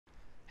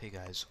Hey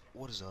guys,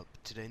 what is up?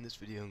 Today in this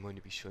video I'm going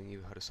to be showing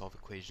you how to solve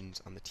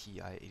equations on the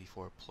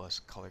TI-84 Plus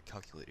color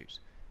calculators.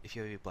 If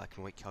you have a black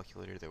and white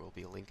calculator, there will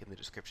be a link in the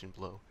description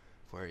below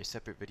for a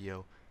separate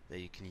video that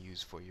you can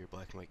use for your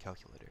black and white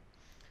calculator.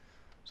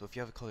 So if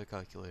you have a color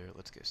calculator,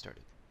 let's get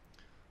started.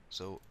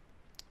 So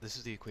this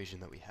is the equation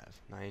that we have,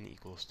 9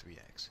 equals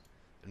 3x,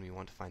 and we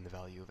want to find the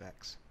value of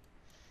x.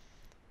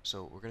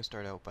 So we're going to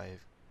start out by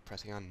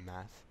pressing on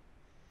math,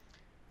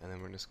 and then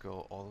we're going to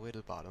scroll all the way to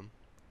the bottom,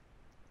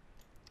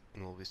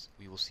 and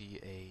we will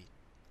see a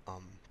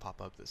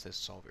pop-up that says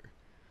solver.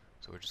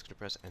 So we're just going to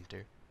press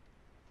enter,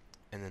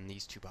 and then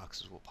these two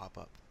boxes will pop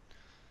up.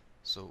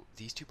 So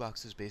these two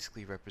boxes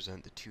basically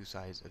represent the two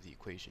sides of the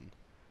equation.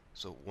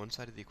 So one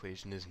side of the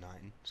equation is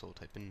 9, so we'll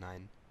type in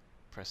 9,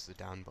 press the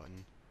down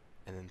button,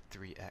 and then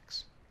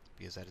 3x,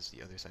 because that is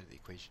the other side of the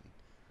equation.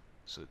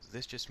 So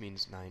this just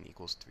means 9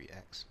 equals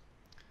 3x.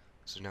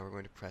 So now we're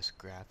going to press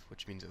graph,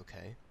 which means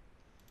OK,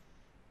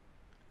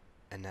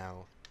 and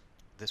now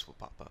this will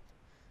pop up.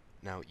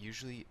 Now,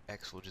 usually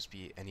x will just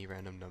be any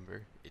random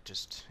number. It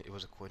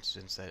was a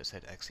coincidence that it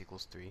said x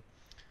equals 3.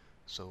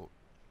 So,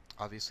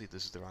 obviously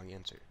this is the wrong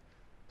answer.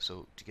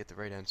 So, to get the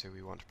right answer,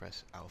 we want to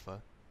press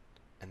alpha,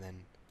 and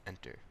then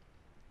enter.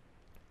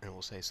 And it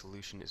will say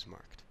solution is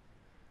marked.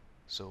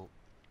 So,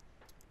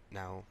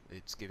 now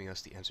it's giving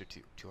us the answer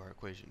to our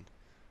equation.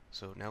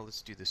 So, now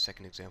let's do the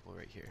second example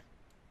right here.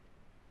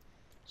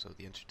 So,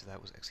 the answer to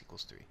that was x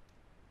equals 3.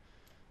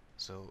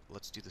 So,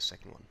 let's do the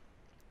second one.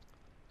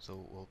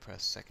 So we'll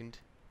press second,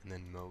 and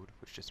then mode,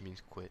 which just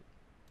means quit.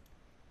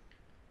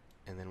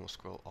 And then we'll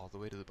scroll all the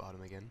way to the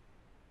bottom again.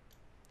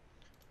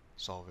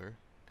 Solver,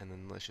 and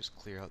then let's just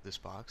clear out this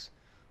box.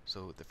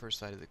 So the first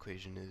side of the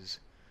equation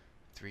is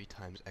 3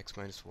 times x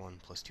minus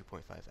 1 plus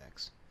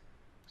 2.5x.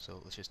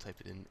 So let's just type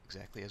it in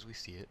exactly as we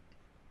see it.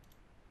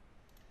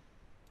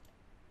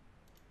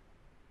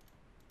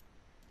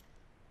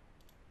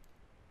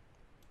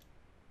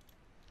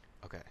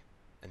 Okay,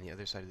 and the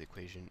other side of the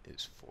equation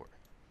is 4.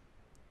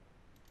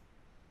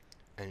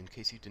 And in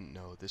case you didn't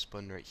know, this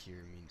button right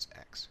here means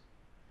x.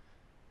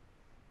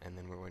 And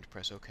then we're going to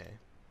press OK.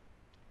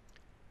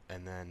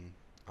 And then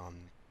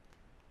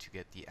to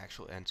get the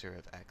actual answer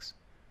of x,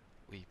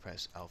 we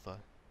press alpha,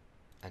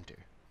 enter.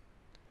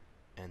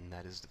 And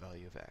that is the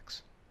value of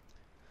x.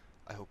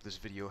 I hope this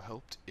video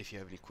helped. If you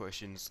have any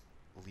questions,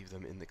 leave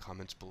them in the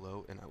comments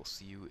below, and I will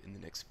see you in the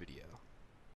next video.